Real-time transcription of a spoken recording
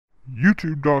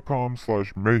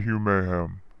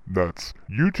youtube.com/mayhewmayhem. That's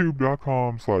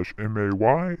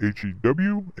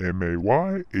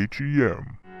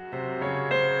youtube.com/mayhewmayhem.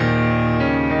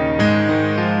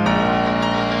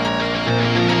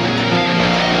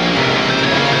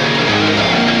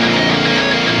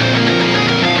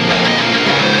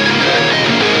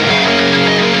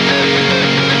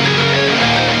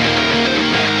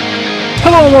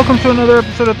 Hello and welcome to another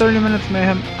episode of 30 Minutes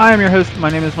Mayhem. I am your host, my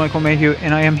name is Michael Mayhew,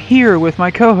 and I am here with my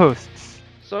co-hosts.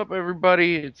 What's up,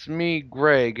 everybody? It's me,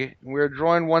 Greg. We're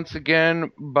joined once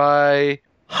again by...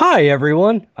 Hi,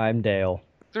 everyone. I'm Dale.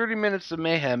 30 Minutes of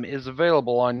Mayhem is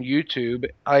available on YouTube,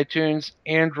 iTunes,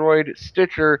 Android,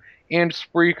 Stitcher, and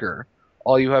Spreaker.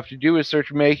 All you have to do is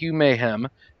search Mayhew Mayhem.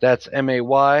 That's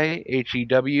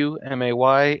Mayhew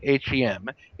Mayhem.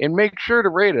 And make sure to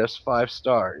rate us 5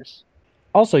 stars.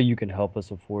 Also, you can help us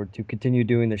afford to continue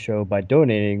doing the show by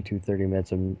donating to 30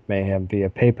 Minutes of Mayhem via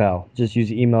PayPal. Just use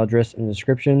the email address in the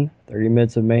description,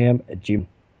 30minutesofmayhem@gmail.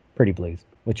 Pretty please,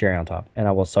 with cherry on top. And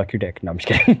I will suck your dick. No, I'm just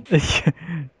kidding.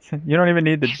 You don't even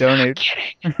need to donate.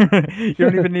 You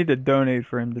don't even need to donate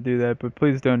for him to do that, but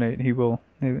please donate. We'll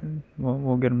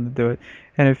get him to do it.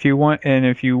 And if you want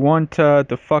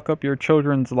to fuck up your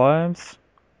children's lives,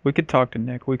 we could talk to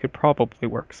Nick. We could probably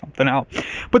work something out.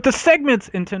 But the segments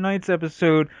in tonight's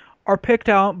episode are picked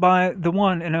out by the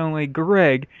one and only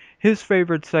Greg, his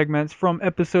favorite segments from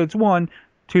episodes 1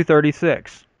 to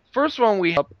 36. First one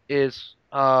we have is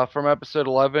from episode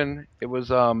 11. It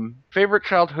was favorite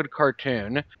childhood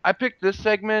cartoon. I picked this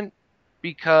segment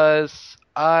because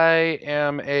I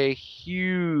am a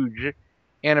huge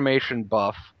animation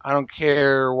buff. I don't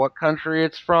care what country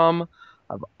it's from.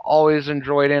 I've always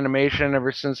enjoyed animation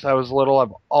ever since I was little.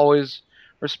 I've always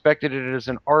respected it as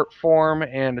an art form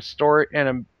and a story and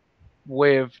a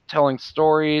way of telling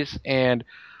stories. And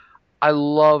I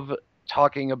love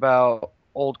talking about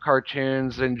old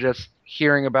cartoons and just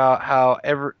hearing about how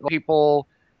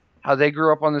how they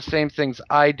grew up on the same things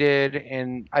I did.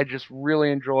 And I just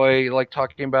really enjoy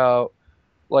talking about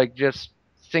just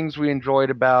things we enjoyed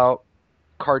about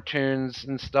cartoons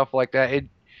and stuff like that. It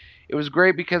was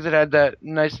great because it had that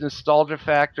nice nostalgia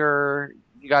factor.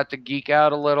 You got to geek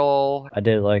out a little. I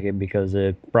did like it because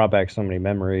it brought back so many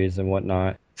memories and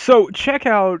whatnot. So check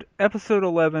out episode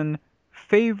 11,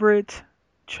 favorite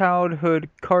childhood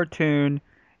cartoon,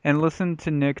 and listen to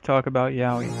Nick talk about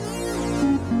Yowie.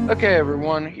 Okay,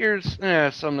 everyone, here's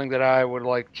something that I would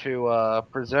like to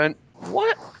present.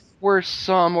 What were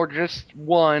some or just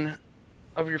one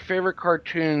of your favorite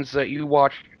cartoons that you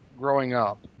watched growing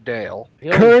up, Dale?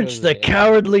 Courage the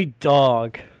Cowardly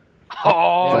Dog.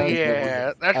 Oh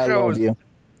yeah, that I show love you.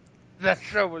 that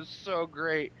show was so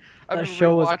great. I've That been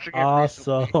show was rewatching it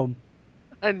recently. awesome.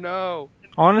 I know.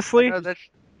 Honestly, I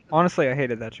I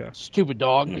hated that show. Stupid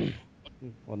dog.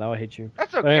 Well, now I hate you.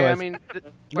 that's okay. anyways. I mean,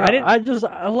 I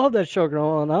love that show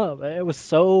growing up. It was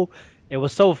so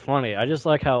funny. I just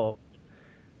like how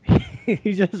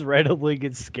he just randomly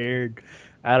gets scared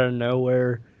out of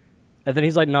nowhere. And then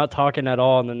he's like not talking at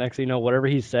all, and the next thing you know, whatever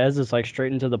he says is like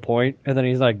straight into the point, and then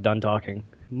he's like done talking.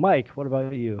 Mike, what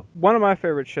about you? One of my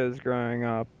favorite shows growing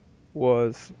up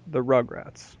was the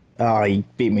Rugrats. Oh, you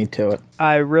beat me to it.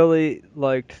 I really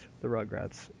liked the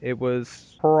Rugrats. It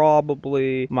was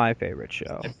probably my favorite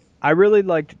show. I really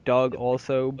liked Doug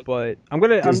also, but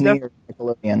Disney or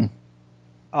Nickelodeon?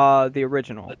 The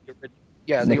original.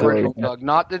 yeah, the Nickelodeon. original Doug,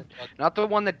 not the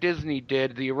one that Disney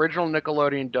did. The original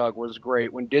Nickelodeon Doug was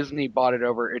great. When Disney bought it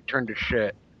over, it turned to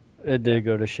shit. It did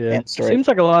go to shit. Damn straight. Seems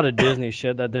like a lot of Disney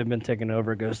shit that they've been taking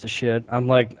over goes to shit. I'm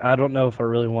like, I don't know if I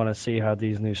really want to see how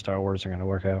these new Star Wars are going to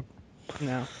work out.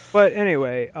 No. But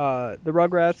anyway, the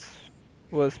Rugrats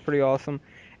was pretty awesome.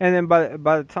 And then by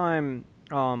the time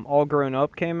All Grown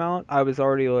Up came out, I was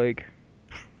already like,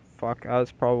 fuck, I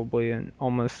was probably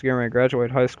almost getting ready to graduate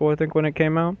high school, I think, when it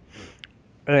came out.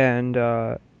 And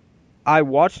I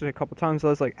watched it a couple times. I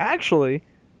was like, actually,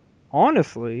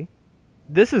 honestly,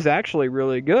 this is actually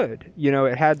really good. You know,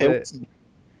 it It had the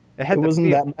wasn't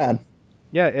feel. that bad.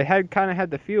 Yeah, it had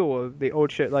the feel of the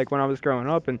old shit, like when I was growing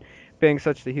up, and being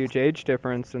such a huge age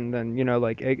difference, and then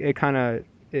like it kind of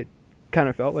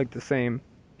felt like the same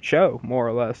show, more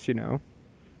or less. Just different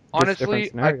Honestly,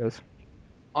 scenarios.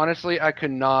 I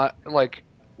could not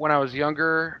when I was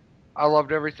younger. I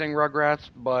loved everything Rugrats,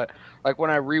 but when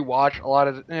I rewatch a lot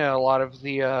of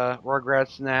the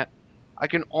Rugrats and that, I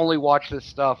can only watch this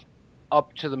stuff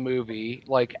up to the movie.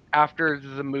 After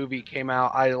the movie came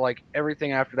out, I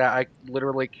everything after that. I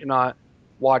literally cannot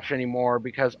watch anymore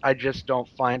because I just don't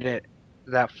find it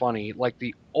that funny.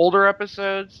 The older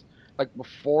episodes, like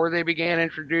before they began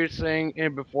introducing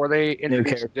and before they introduced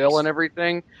characters. Dill and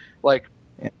everything. Like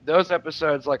Yeah. those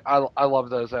episodes, like I love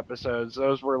those episodes.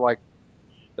 Those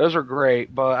were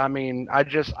great. But I mean,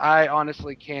 I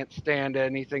honestly can't stand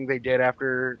anything they did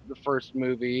after the first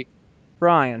movie.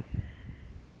 Brian.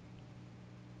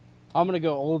 I'm gonna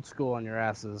go old school on your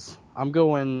asses. I'm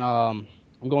going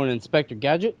Inspector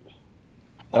Gadget.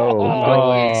 Oh,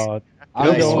 I'm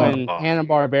Nice going one.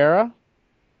 Hanna-Barbera,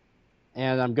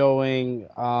 and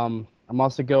I'm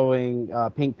also going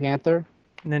Pink Panther.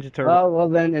 Ninja Turtle. Well,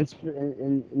 then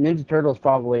Ninja Turtles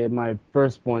probably my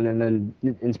first one, and then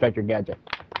Inspector Gadget.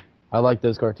 I like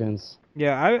those cartoons.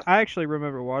 Yeah, I actually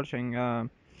remember watching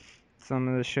some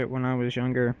of the shit when I was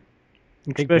younger,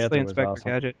 Panther especially was Inspector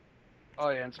awesome. Gadget. Oh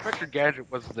yeah, Inspector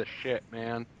Gadget was the shit,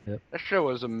 man. Yep. That show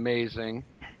was amazing.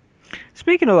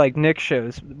 Speaking of like Nick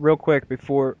shows, real quick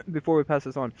before we pass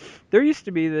this on, there used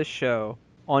to be this show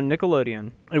on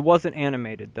Nickelodeon. It wasn't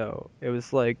animated though. It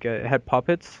was like it had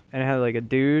puppets and it had like a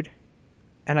dude,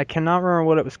 and I cannot remember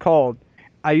what it was called.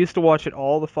 I used to watch it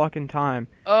all the fucking time.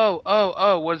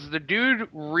 Oh, was the dude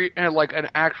like an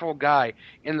actual guy,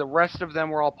 and the rest of them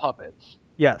were all puppets?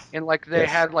 Yes. And like they Yes.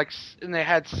 had and they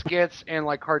had skits and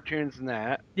like cartoons and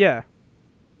that. Yeah.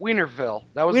 Wienerville.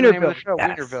 That was the name of the Wienerville, show.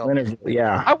 yes. Wienerville.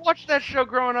 Yeah. I watched that show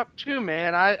growing up too,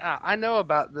 man. I know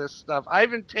about this stuff. I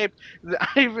even taped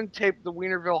the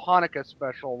Wienerville Hanukkah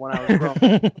special when I was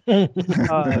growing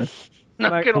up.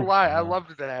 Not my- gonna lie, I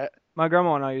loved that. My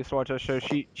grandma and I used to watch that show.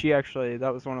 She actually,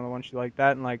 that was one of the ones she liked.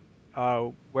 That and like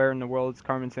Where in the World is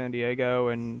Carmen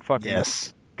Sandiego and fucking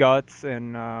Yes. Guts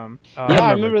and Yeah,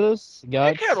 I remember those. Nick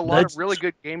Guts. had a lot of really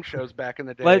good game shows back in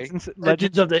the day.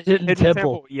 Legends of the Hidden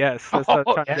Temple. Yes, that's what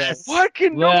I'm trying to yes. say. Why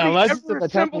can Yeah, nobody Legends ever of the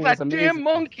assemble Temple that was damn amazing.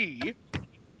 monkey?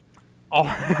 All,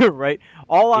 right.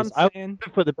 All I'm Yes, I- saying,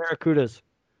 For the Barracudas.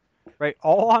 right.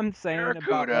 All I'm saying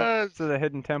about Barracudas. Legends of the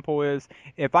Hidden Temple is,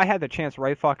 if I had the chance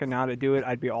right fucking now to do it,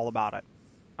 I'd be all about it.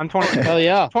 I'm 20, Hell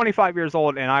yeah. 25 years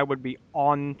old, and I would be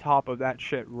on top of that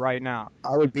shit right now.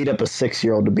 I would beat up a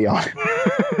 6-year-old to be honest.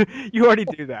 You already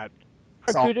do that.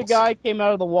 Barracuda guy came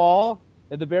out of the wall.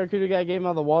 If the Barracuda guy came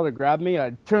out of the wall to grab me,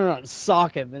 I'd turn around and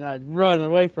sock him, and I'd run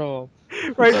away from him.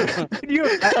 Right?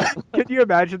 Can you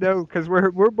imagine though? Because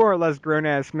we're more or less grown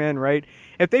ass men, right?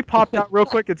 If they popped out real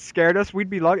quick and scared us, we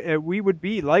would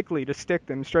be likely to stick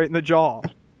them straight in the jaw.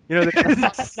 You know, Knock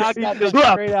that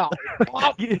bitch straight out.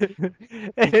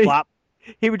 and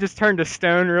he would just turn to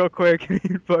stone real quick and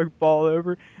he'd fucking fall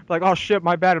over. Like, oh shit,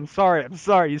 my bad. I'm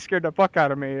sorry. You scared the fuck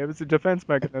out of me. It was a defense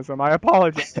mechanism. I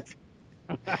apologize.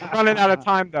 Running out of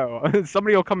time though.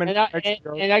 Somebody will come in.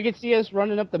 And I could see us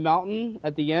running up the mountain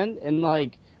at the end, and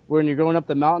like when you're going up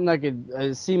the mountain, I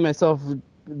could see myself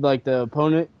like the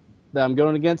opponent that I'm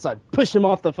going against. I'd push him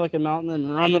off the fucking mountain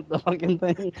and run up the fucking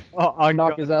thing, on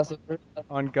knock his ass over.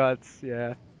 on Guts,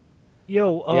 yeah.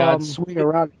 Yo, yeah, I'd swing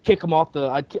around, kick him off the.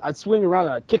 I'd swing around,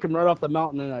 and I'd kick him right off the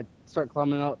mountain, and I'd start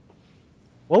climbing up.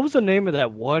 What was the name of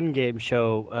that one game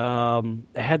show?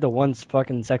 It had the one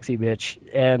fucking sexy bitch,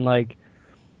 and like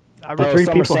the three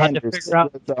Summer people had to Sanders. figure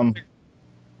out.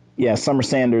 Yeah, Summer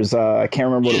Sanders. I can't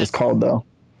remember what it was called though.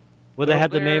 Well, they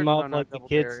had the Double Dare? name No, of not like the Double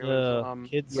kids, Dare, it was,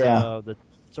 kids, Yeah. the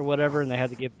or whatever, and they had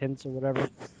to give hints or whatever.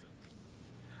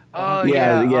 Oh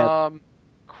Yeah, yeah. yeah.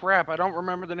 Crap, I don't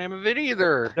remember the name of it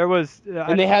either. There was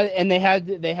And they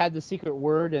had the secret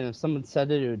word, and if someone said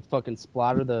it, it would fucking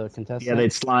splatter the contestant. Yeah,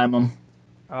 they'd slime them.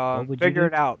 What would you Figure do?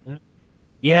 it out.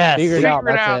 Yes. Figure it Figure out, it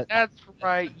that's out. it. That's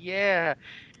right. Yeah.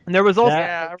 And there was also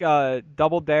That- like,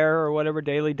 Double Dare or whatever,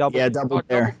 Daily Double. Yeah, Double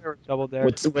Dare. Double Dare.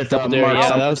 With Double Dare, Mark yeah,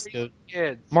 Summers. that was good.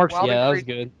 Kids. Mark's- Wild Yeah, and that was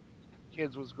Crazy good.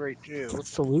 Kids was great too.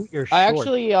 Salute your I short.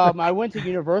 actually, I went to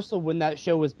Universal when that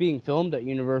show was being filmed at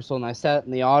Universal, and I sat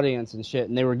in the audience and shit,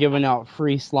 and they were giving out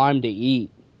free slime to eat.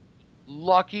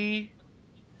 Lucky.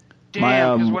 My,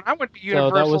 Damn, because when I went to So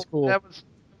Universal, that was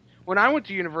cool. When I went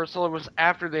to Universal, it was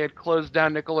after they had closed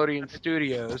down Nickelodeon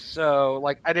Studios. So,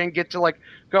 like, I didn't get to, like,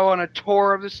 go on a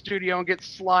tour of the studio and get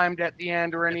slimed at the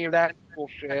end or any of that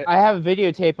bullshit. I have a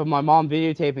videotape of my mom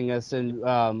videotaping us,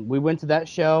 and we went to that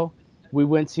show. We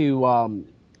went to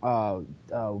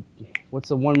what's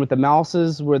the one with the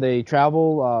mouses where they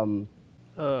travel?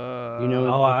 You know,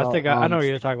 Oh, I think I know um, what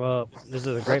you're talking about. This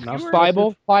is a great mouse.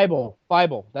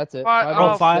 Bible. That's it.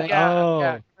 Oh, Fi- yeah, oh.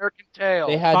 yeah, American Tail.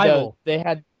 They had Bible. they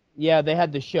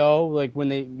had the show like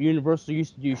when Universal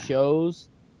used to do shows,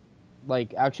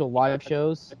 like actual live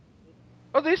shows.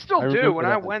 Oh, they still I do. remember When I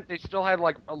that. went, they still had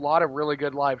like a lot of really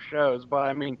good live shows. But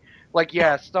I mean, like,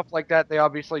 yeah, stuff like that they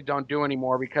obviously don't do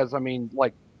anymore because I mean,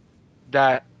 like,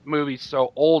 that movie's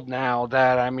so old now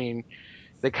that I mean,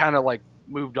 they kind of like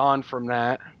moved on from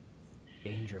that.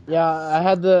 Danger Mouse. Yeah, I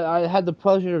had the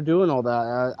pleasure of doing all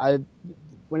that.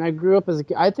 When I grew up as a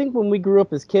kid, I think when we grew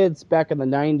up as kids back in the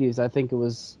 '90s, I think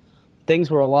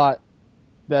things were a lot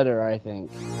better. I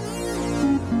think.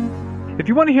 If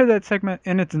you want to hear that segment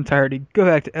in its entirety, go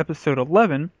back to episode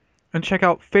 11 and check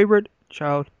out favorite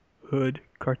childhood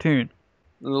cartoon.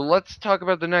 Let's talk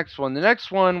about the next one. The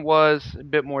next one was a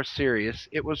bit more serious.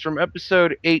 It was from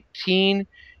episode 18,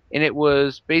 and it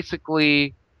was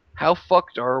basically how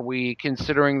fucked are we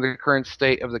considering the current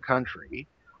state of the country.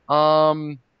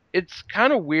 It's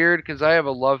kind of weird because I have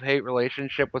a love-hate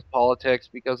relationship with politics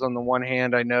because on the one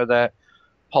hand I know that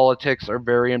politics are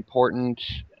very important.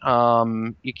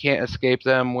 You can't escape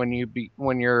them when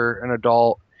you're an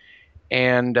adult,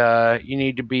 and you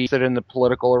need to be sit in the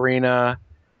political arena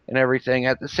and everything.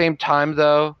 At the same time,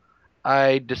 though,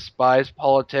 I despise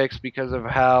politics because of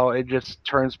how it just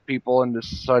turns people into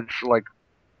such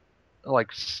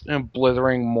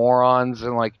blithering morons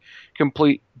and like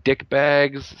complete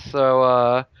dickbags.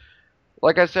 So,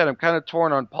 like I said, I'm kind of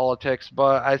torn on politics,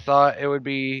 but I thought it would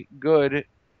be good,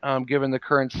 given the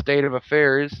current state of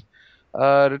affairs,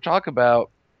 to talk about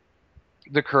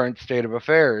the current state of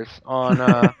affairs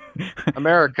on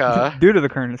America. Due to the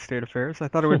current state of affairs, I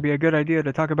thought it would be a good idea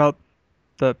to talk about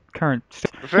the current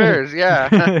state. Affairs,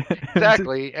 yeah,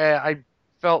 exactly. I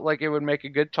felt like it would make a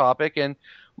good topic, and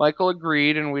Michael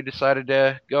agreed, and we decided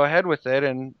to go ahead with it.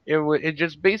 And it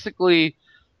just basically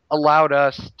allowed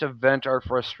us to vent our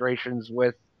frustrations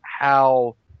with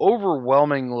how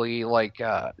overwhelmingly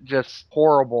just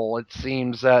horrible it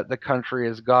seems that the country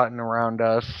has gotten around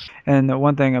us. And the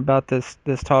one thing about this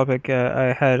topic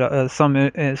I had some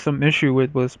issue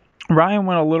with was Ryan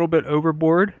went a little bit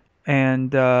overboard,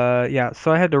 and yeah,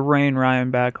 so I had to rein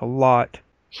Ryan back a lot.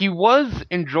 He was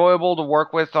enjoyable to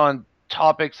work with on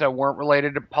topics that weren't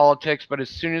related to politics, but as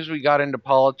soon as we got into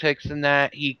politics and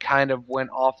that, he kind of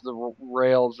went off the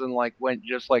rails and went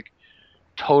just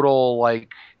total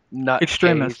nut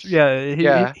Extremist. case.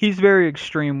 Yeah, he's very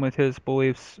extreme with his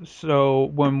beliefs. So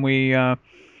when we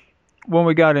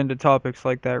got into topics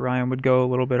like that, Ryan would go a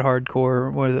little bit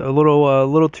hardcore, with a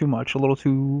little too much, a little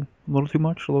too much,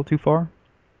 a little too far.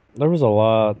 There was a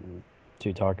lot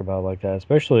to talk about like that,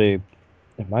 especially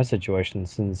in my situation,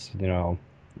 since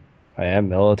I am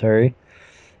military.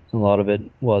 A lot of it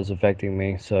was affecting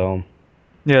me. So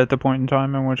yeah, at the point in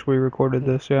time in which we recorded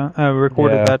this,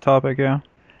 that topic, yeah.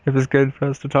 It was good for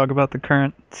us to talk about the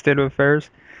current state of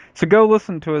affairs. So go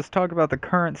listen to us talk about the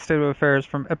current state of affairs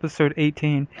from episode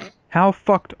 18. How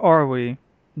fucked are we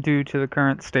due to the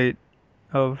current state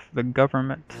of the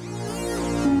government?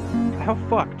 How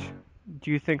fucked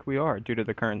do you think we are due to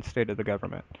the current state of the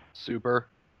government? Super.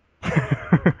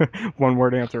 One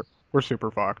word answer. We're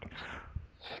super fucked.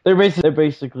 They're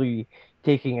basically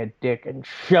taking a dick and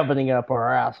shoving it up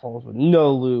our assholes with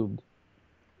no lube.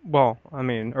 Well, I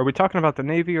mean, are we talking about the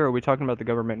Navy or are we talking about the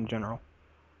government in general?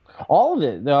 All of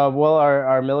it. Well,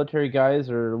 our military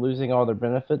guys are losing all their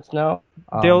benefits now.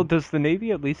 Dale, does the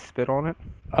Navy at least spit on it?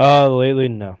 Lately,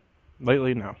 no.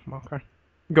 Lately, no. Okay.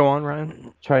 Go on,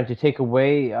 Ryan. Trying to take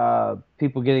away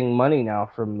people getting money now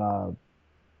from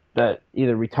that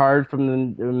either retired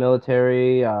from the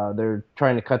military. They're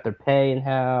trying to cut their pay in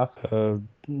half.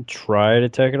 Try to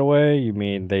take it away? You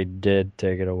mean they did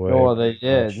take it away? Well, they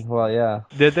did. Well, yeah.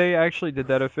 Did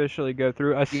that officially go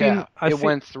through? It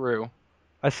went through.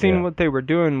 I seen what they were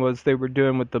doing with the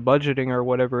budgeting or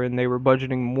whatever, and they were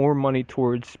budgeting more money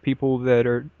towards people that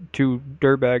are too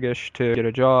dirtbaggish to get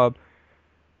a job.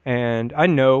 And I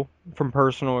know from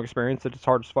personal experience that it's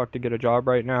hard as fuck to get a job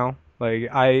right now. Like,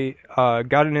 I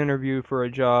got an interview for a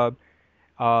job.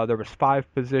 There was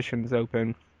 5 positions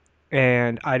open,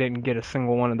 and I didn't get a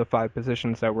single one of the 5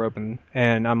 positions that were open.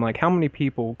 And I'm like, how many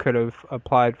people could have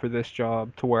applied for this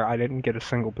job to where I didn't get a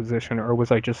single position, or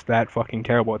was I just that fucking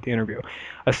terrible at the interview?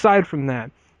 Aside from that,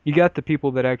 you got the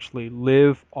people that actually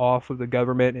live off of the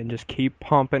government and just keep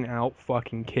pumping out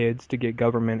fucking kids to get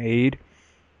government aid.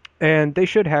 And they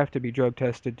should have to be drug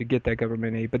tested to get that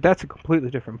government aid, but that's a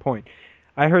completely different point.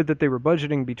 I heard that they were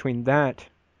budgeting between that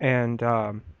and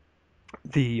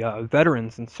the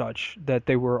veterans and such, that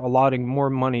they were allotting more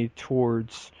money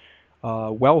towards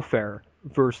welfare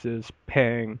versus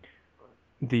paying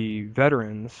the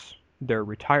veterans their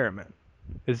retirement.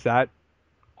 Did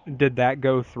that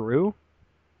go through?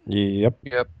 Yep.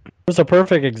 Yep. There's a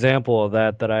perfect example of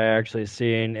that I actually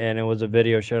seen, and it was a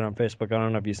video shared on Facebook. I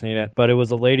don't know if you've seen it, but it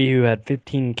was a lady who had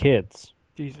 15 kids.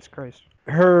 Jesus Christ.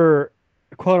 Her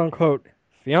quote-unquote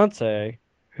fiance,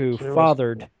 who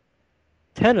fathered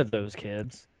 10 of those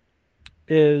kids,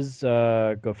 is,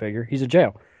 go figure, he's in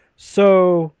jail.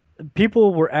 So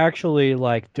people were actually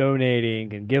like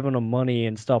donating and giving them money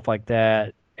and stuff like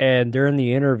that. And during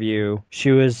the interview,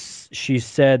 she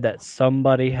said that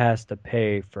somebody has to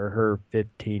pay for her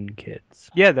 15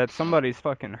 kids. Yeah, that somebody's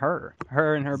fucking her.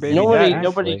 Her and her baby Nobody, daddy.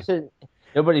 nobody said,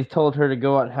 nobody told her to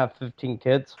go out and have 15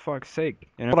 kids. Fuck's sake.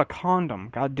 You know, what a condom.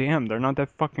 Goddamn, they're not that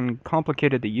fucking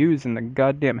complicated to use in the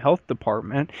goddamn health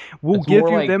department. We'll It's give more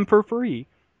you like- them for free.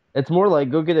 It's more like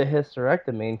go get a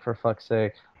hysterectomy for fuck's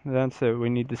sake. That's it. We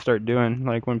need to start doing.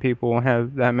 Like when people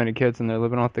have that many kids and they're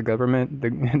living off the government,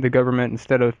 the government,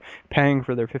 instead of paying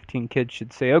for their 15 kids,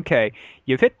 should say, okay,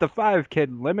 you've hit the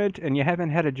 5-kid limit and you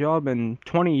haven't had a job in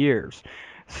 20 years.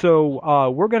 So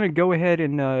we're going to go ahead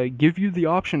and give you the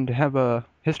option to have a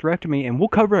hysterectomy, and we'll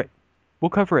cover it. We'll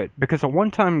cover it, because a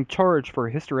one-time charge for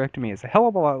a hysterectomy is a hell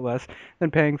of a lot less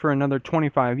than paying for another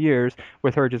 25 years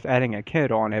with her just adding a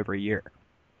kid on every year.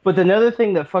 But another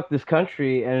thing that fucked this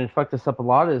country and fucked us up a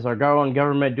lot is our own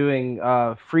government doing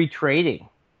free trading,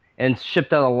 and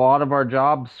shipped out a lot of our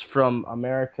jobs from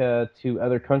America to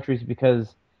other countries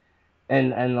because,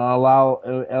 and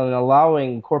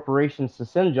allowing corporations to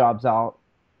send jobs out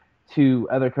to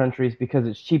other countries because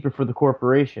it's cheaper for the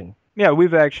corporation. Yeah,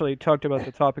 we've actually talked about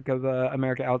the topic of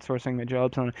America outsourcing the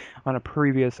jobs on a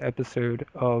previous episode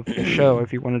of the show.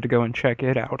 If you wanted to go and check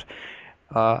it out,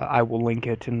 I will link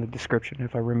it in the description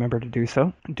if I remember to do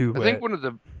so. I think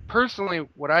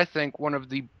what I think one of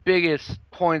the biggest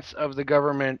points of the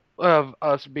government, of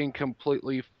us being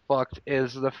completely fucked,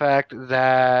 is the fact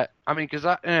that, I mean, because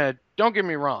don't get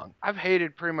me wrong, I've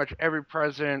hated pretty much every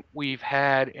president we've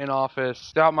had in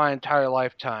office throughout my entire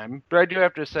lifetime, but I do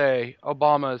have to say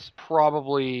Obama's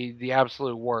probably the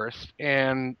absolute worst,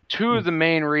 and two of the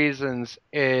main reasons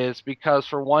is because,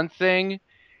 for one thing,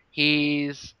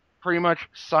 he's pretty much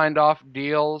signed off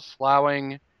deals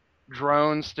allowing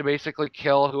drones to basically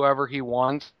kill whoever he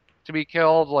wants to be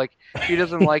killed. Like, if he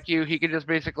doesn't like you, he could just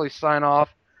basically sign off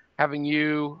having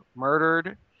you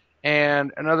murdered.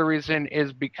 And another reason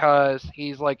is because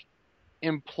he's like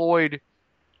employed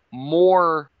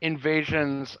more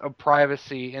invasions of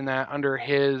privacy in that under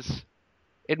his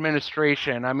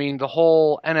administration. I mean, the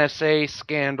whole NSA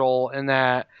scandal and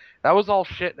that was all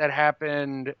shit that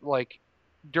happened like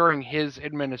during his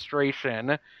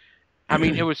administration. I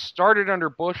mean, it was started under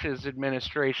Bush's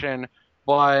administration,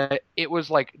 but it was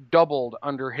like doubled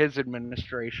under his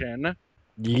administration.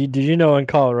 Did you know in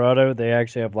Colorado they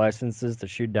actually have licenses to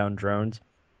shoot down drones?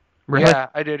 Really? Yeah,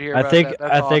 I did hear about that.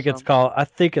 That's I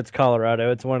think it's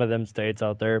Colorado. It's one of them states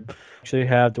out there. Actually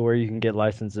have to where you can get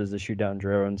licenses to shoot down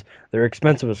drones. They're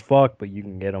expensive as fuck, but you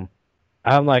can get them.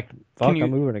 I'm like, fuck,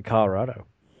 I'm moving to Colorado.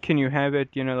 Can you have it,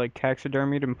 like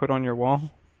taxidermied and put on your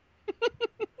wall?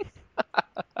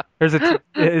 Is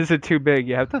it too big?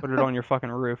 You have to put it on your fucking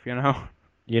roof,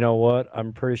 You know what?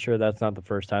 I'm pretty sure that's not the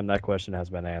first time that question has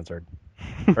been answered.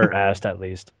 Or asked, at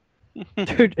least.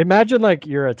 Dude, imagine like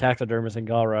you're a taxidermist in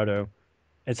Colorado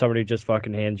and somebody just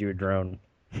fucking hands you a drone.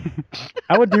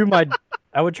 I would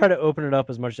try to open it up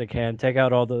as much as I can, take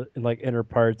out all the like inner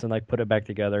parts and like put it back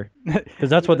together. Because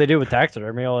that's what they do with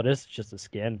taxidermy. All it is just a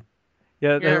skin.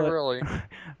 Yeah, really.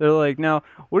 They're like, now,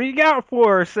 what do you got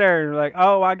for us, sir? And they're like,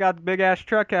 oh, I got the big ass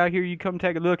truck out here. You come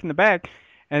take a look in the back.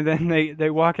 And then they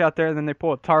walk out there, and then they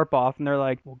pull a tarp off, and they're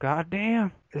like, well,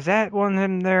 goddamn, is that one of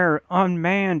them there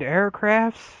unmanned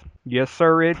aircrafts? Yes,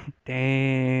 sir, it.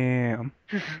 Damn.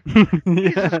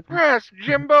 Jesus Christ,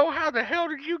 Jimbo, how the hell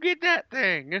did you get that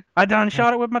thing? I done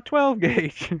shot it with my 12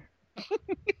 gauge.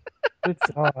 I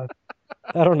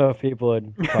don't know if people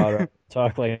in Colorado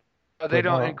talk like. They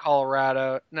don't in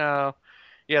Colorado. No.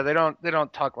 Yeah, they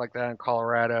don't talk like that in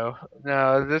Colorado.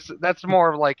 No, that's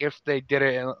more of like if they did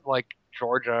it in like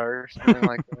Georgia or something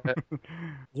like that.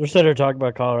 They're sitting there talking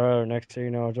about Colorado. Next thing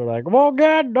you know, they're like, well,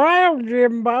 goddamn,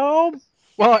 Jimbo.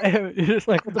 Well, You're just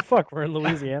like, what the fuck? We're in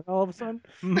Louisiana all of a sudden?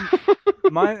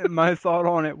 my thought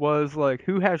on it was like,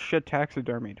 who has shit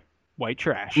taxidermied? White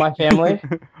trash. My family.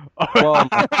 Well,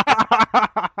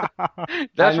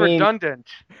 That's I mean- redundant.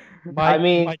 My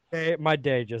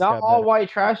day just not got all better. white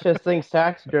trash has things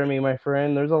taxidermy, my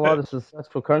friend. There's a lot of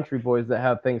successful country boys that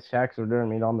have things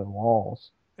taxidermied on their walls.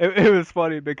 It was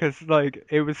funny because like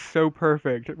it was so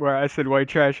perfect where I said white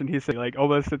trash and he said like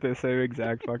almost at the same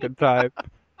exact fucking time.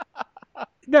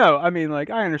 No, I mean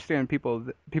like I understand people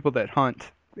that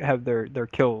hunt have their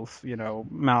kills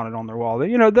mounted on their wall.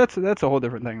 That's a whole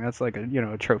different thing. That's like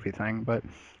a trophy thing. But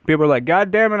people are like, God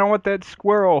damn it, I want that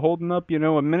squirrel holding up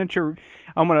a miniature.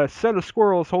 I'm gonna set of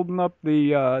squirrels holding up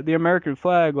the American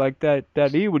flag like that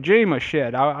Iwo Jima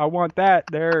shit. I want that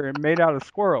there made out of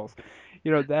squirrels.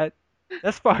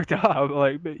 That's fucked up.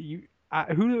 Like, but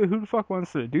who the fuck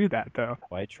wants to do that though?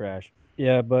 White trash.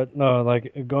 Yeah, but no,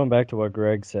 like going back to what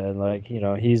Greg said, like,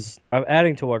 I'm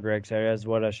adding to what Greg said, as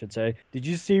what I should say. Did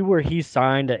you see where he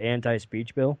signed an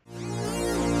anti-speech bill?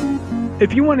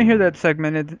 If you want to hear that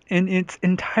segment in its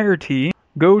entirety,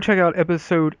 go check out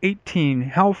episode 18,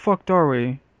 How Fucked Are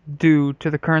We, due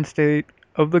to the current state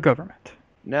of the government.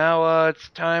 Now it's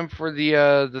time for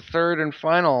the third and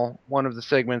final one of the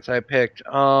segments I picked.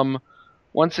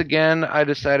 Once again, I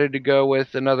decided to go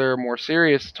with another more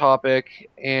serious topic,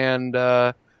 and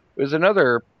it was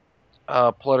another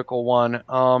political one.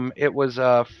 It was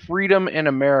freedom in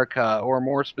America, or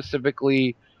more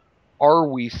specifically, are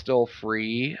we still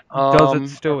free? Does it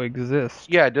still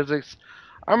exist? Yeah, does it?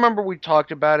 I remember we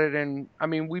talked about it, and I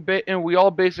mean, we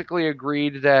all basically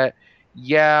agreed that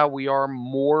yeah, we are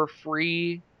more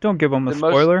free. Don't give them a The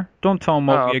most- spoiler. Don't tell them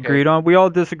what Oh, we okay. agreed on. We all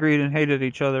disagreed and hated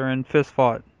each other and fist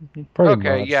fought. Pretty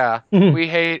Okay, much. yeah, we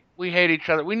hate each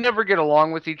other. We never get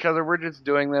along with each other. We're just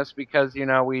doing this because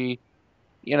we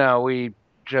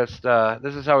just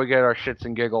this is how we get our shits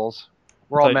and giggles.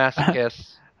 We're all Like-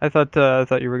 masochists. I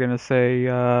thought you were gonna say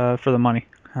for the money.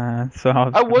 So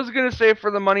I was gonna say for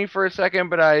the money for a second,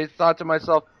 but I thought to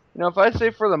myself, if I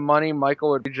say for the money,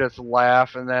 Michael would just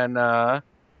laugh and then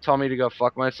tell me to go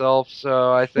fuck myself.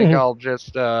 So I think I'll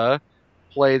just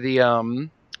play the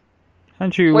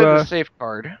had you play the safe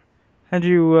card. had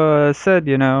you said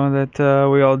that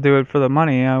we all do it for the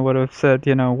money, I would have said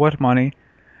what money,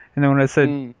 and then when I said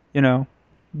Mm.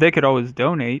 they could always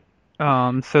donate,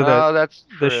 so that Oh, that's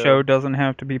true. the show doesn't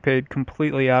have to be paid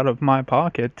completely out of my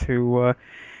pocket to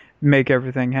make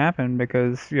everything happen,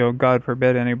 because God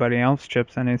forbid anybody else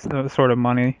chips any sort of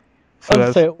money. So I'd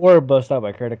that's, say, or bust out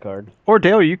my credit card. or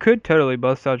Dale, you could totally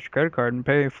bust out your credit card and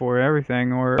pay for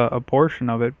everything or a portion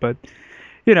of it, but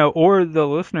or the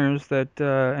listeners that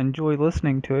enjoy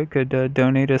listening to it could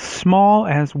donate as small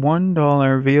as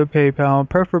 $1 via PayPal,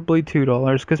 preferably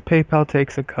 $2, because PayPal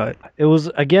takes a cut. It was,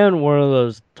 again, one of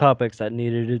those topics that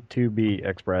needed to be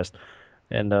expressed.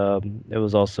 And it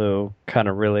was also kind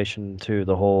of relation to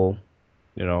the whole,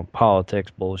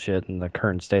 politics bullshit and the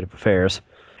current state of affairs.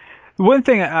 One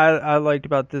thing I liked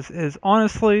about this is,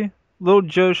 honestly, little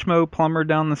Joe Schmo plumber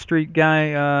down the street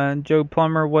guy, Joe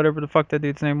Plumber, whatever the fuck that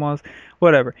dude's name was,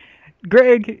 whatever.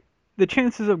 Greg, the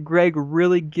chances of Greg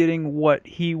really getting what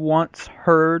he wants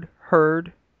heard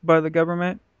by the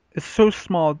government is so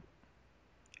small.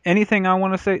 Anything I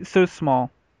want to say, so small.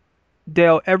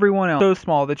 Dale, everyone else, so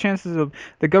small. The chances of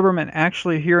the government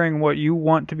actually hearing what you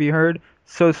want to be heard,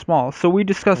 so small. So we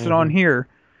discussed it on here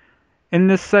in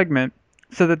this segment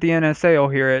so that the NSA will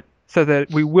hear it, so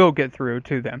that we will get through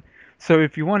to them. So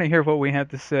if you want to hear what we have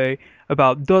to say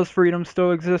about does freedom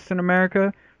still exist in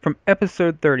America, from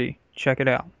episode 30, check it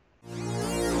out.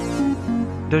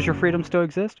 Does your freedom still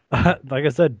exist? Like I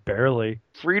said, barely.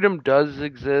 Freedom does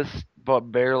exist, but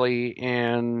barely,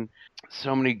 and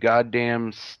so many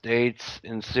goddamn states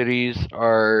and cities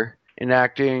are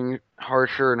enacting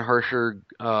harsher and harsher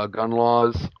gun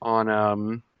laws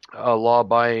on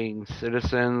law-abiding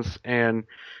citizens, and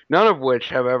none of which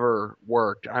have ever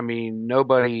worked. I mean, no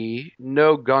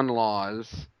gun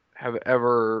laws have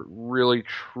ever really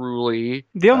truly.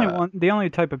 The only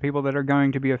type of people that are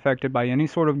going to be affected by any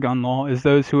sort of gun law is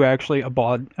those who actually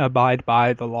abide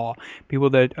by the law.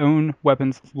 People that own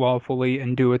weapons lawfully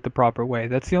and do it the proper way.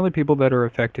 That's the only people that are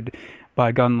affected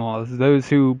by gun laws. Those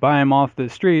who buy them off the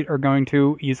street are going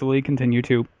to easily continue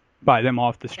to buy them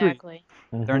off the street. Exactly.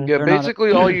 Yeah, They're not-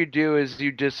 basically all you do is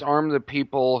you disarm the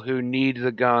people who need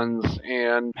the guns,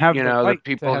 and Have the the right to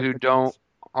people have who the don't guns.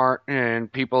 aren't,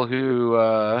 and people who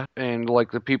and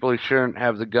like the people who shouldn't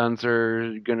have the guns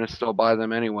are gonna still buy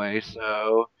them anyway.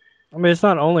 So I mean, it's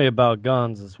not only about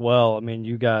guns as well. I mean,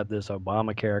 you got this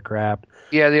Obamacare crap.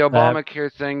 yeah, the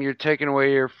Obamacare thing, you're taking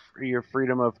away your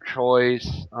freedom of choice.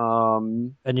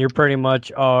 And you're pretty much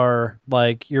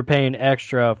you're paying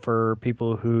extra for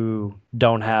people who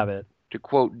don't have it. To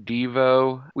quote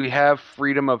Devo, we have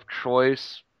freedom of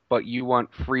choice, but you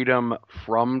want freedom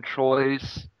from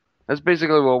choice. That's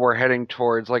basically what we're heading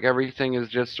towards. Like, everything is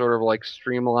just sort of like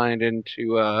streamlined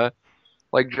into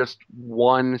like just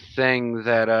one thing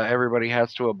that everybody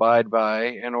has to abide by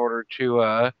in order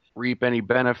to reap any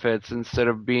benefits, instead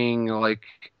of being like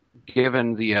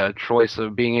given the choice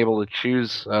of being able to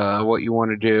choose what you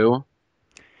want to do.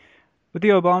 With the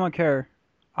Obamacare,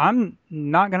 I'm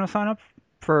not going to sign up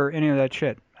for any of that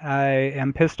shit. I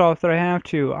am pissed off that I have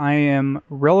to. I am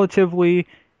relatively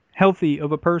healthy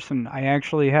of a person. I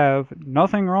actually have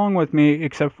nothing wrong with me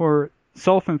except for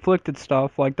self-inflicted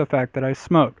stuff like the fact that I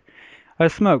smoke. I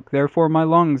smoke, therefore my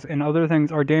lungs and other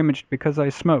things are damaged because I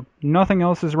smoke. Nothing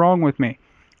else is wrong with me.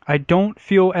 I don't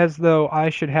feel as though I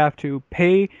should have to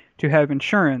pay to have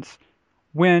insurance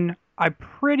when I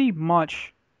pretty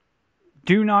much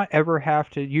do not ever have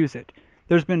to use it.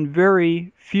 There's been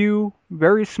very few,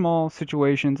 very small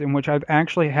situations in which I've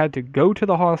actually had to go to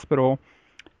the hospital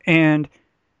and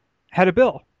had a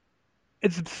bill.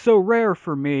 It's so rare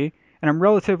for me, and I'm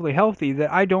relatively healthy,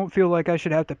 that I don't feel like I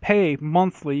should have to pay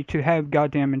monthly to have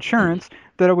goddamn insurance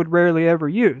that I would rarely ever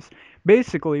use.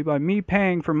 Basically, by me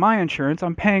paying for my insurance,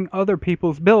 I'm paying other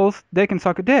people's bills. They can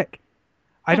suck a dick.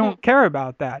 I don't care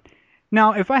about that.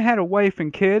 Now, if I had a wife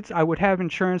and kids, I would have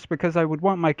insurance because I would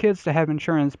want my kids to have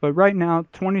insurance. But right now,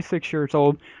 26 years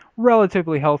old,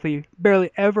 relatively healthy, barely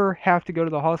ever have to go to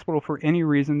the hospital for any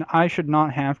reason. I should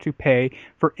not have to pay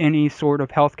for any sort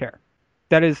of health care.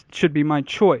 That should be my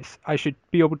choice. I should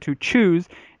be able to choose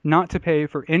not to pay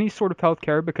for any sort of health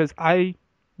care because I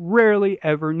rarely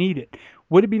ever need it.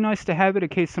 Would it be nice to have it in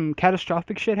case some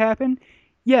catastrophic shit happened?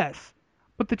 Yes.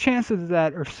 But the chances of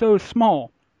that are so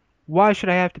small. Why should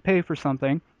I have to pay for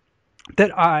something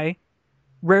that I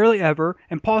rarely ever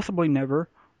and possibly never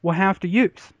will have to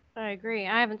use? I agree.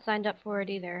 I haven't signed up for it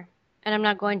either. And I'm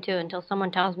not going to until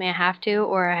someone tells me I have to,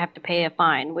 or I have to pay a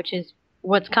fine, which is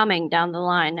what's coming down the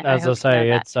line. As I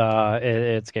say,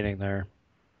 it's getting there.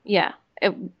 Yeah.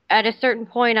 At a certain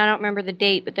point, I don't remember the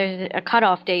date, but there's a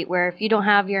cutoff date where if you don't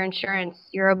have your insurance,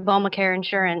 your Obamacare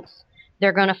insurance,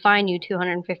 they're going to fine you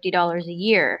 $250 a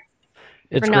year.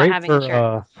 It's for not great having for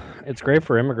insurance. it's great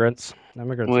for immigrants.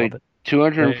 Immigrants Wait, love it.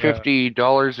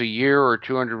 $250 a year or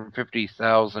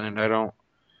 $250,000? I don't.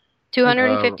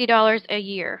 $250 a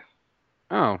year.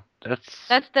 Oh, That's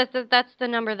the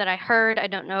number that I heard. I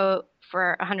don't know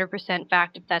for 100%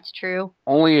 fact if that's true.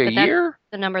 only a But that's year?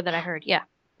 the number that I heard. Yeah.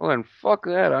 Well, then fuck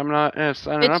that. I'm not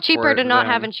signing up It's cheaper for it to not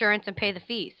then. have insurance and pay the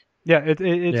fees. Yeah,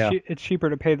 it's cheaper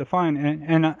to pay the fine,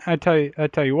 and I tell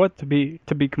you what, to be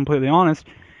completely honest,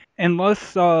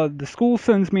 unless the school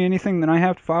sends me anything that I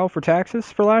have to file for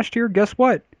taxes for last year, guess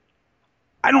what?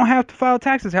 I don't have to file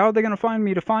taxes. How are they going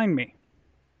to find me?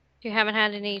 You haven't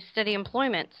had any steady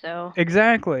employment, so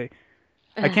Exactly.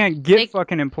 I can't get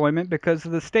fucking employment because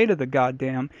of the state of the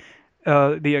goddamn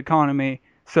the economy.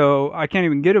 So I can't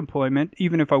even get employment,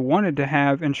 even if I wanted to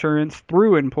have insurance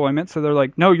through employment. So they're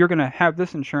like, no, you're going to have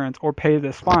this insurance or pay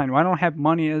this fine. Well, I don't have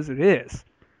money as it is.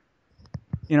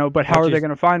 But how are they going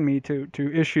to find me to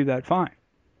issue that fine?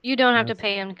 You don't have to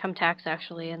pay income tax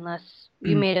actually, unless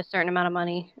you made a certain amount of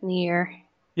money in the year.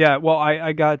 Yeah, well,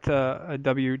 I got a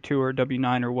W-2 or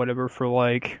W-9 or whatever for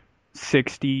like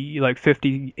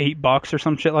 $58 or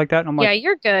some shit like that. And I'm like, Yeah,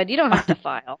 you're good. You don't have to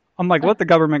file. I'm like, let the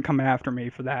government come after me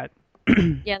for that.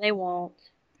 Yeah, they won't.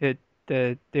 It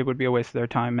would be a waste of their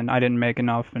time, and I didn't make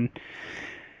enough. And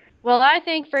Well, I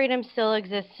think freedom still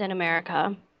exists in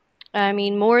America. I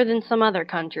mean, more than some other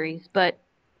countries, but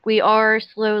we are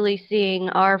slowly seeing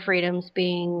our freedoms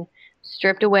being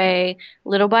stripped away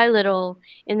little by little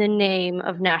in the name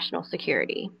of national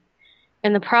security.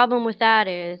 And the problem with that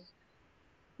is,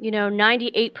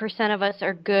 98% of us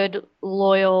are good,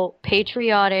 loyal,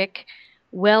 patriotic,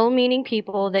 well-meaning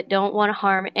people that don't want to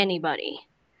harm anybody.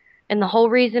 And the whole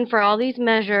reason for all these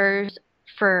measures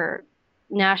for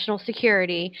national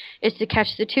security is to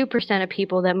catch the 2% of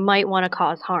people that might want to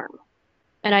cause harm.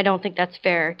 And I don't think that's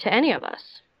fair to any of us.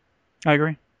 I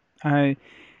agree.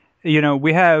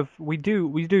 We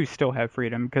do still have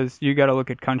freedom, because you got to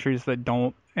look at countries that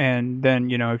don't, and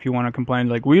then if you want to complain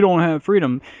like we don't have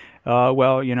freedom,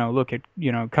 look at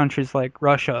countries like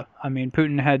Russia. I mean,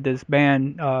 Putin had this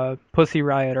band Pussy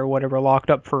Riot or whatever locked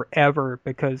up forever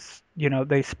because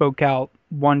they spoke out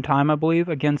one time, I believe,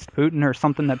 against Putin or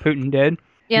something that Putin did.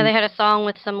 Yeah, they had a song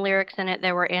with some lyrics in it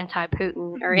that were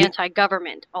anti-Putin or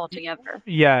anti-government altogether.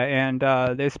 Yeah, and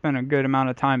they spent a good amount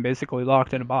of time basically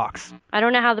locked in a box. I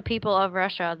don't know how the people of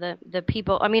Russia, the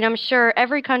people, I mean, I'm sure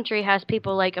every country has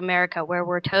people like America where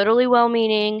we're totally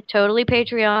well-meaning, totally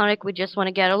patriotic, we just want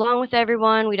to get along with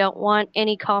everyone, we don't want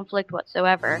any conflict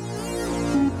whatsoever.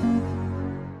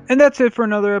 And that's it for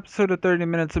another episode of 30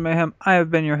 Minutes of Mayhem. I have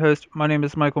been your host. My name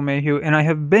is Michael Mayhew, and I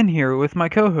have been here with my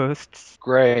co-hosts,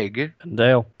 Greg.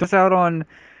 Dale. It's out on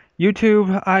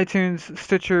YouTube, iTunes,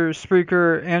 Stitcher,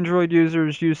 Spreaker. Android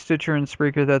users use Stitcher and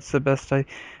Spreaker. That's the best I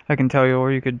can tell you.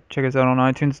 Or you could check us out on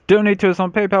iTunes. Donate to us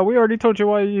on PayPal. We already told you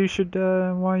why you should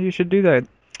do that.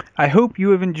 I hope you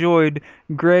have enjoyed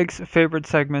Greg's favorite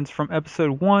segments from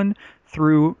episode 1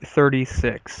 through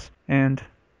 36. And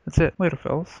that's it. Later,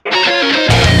 fellas.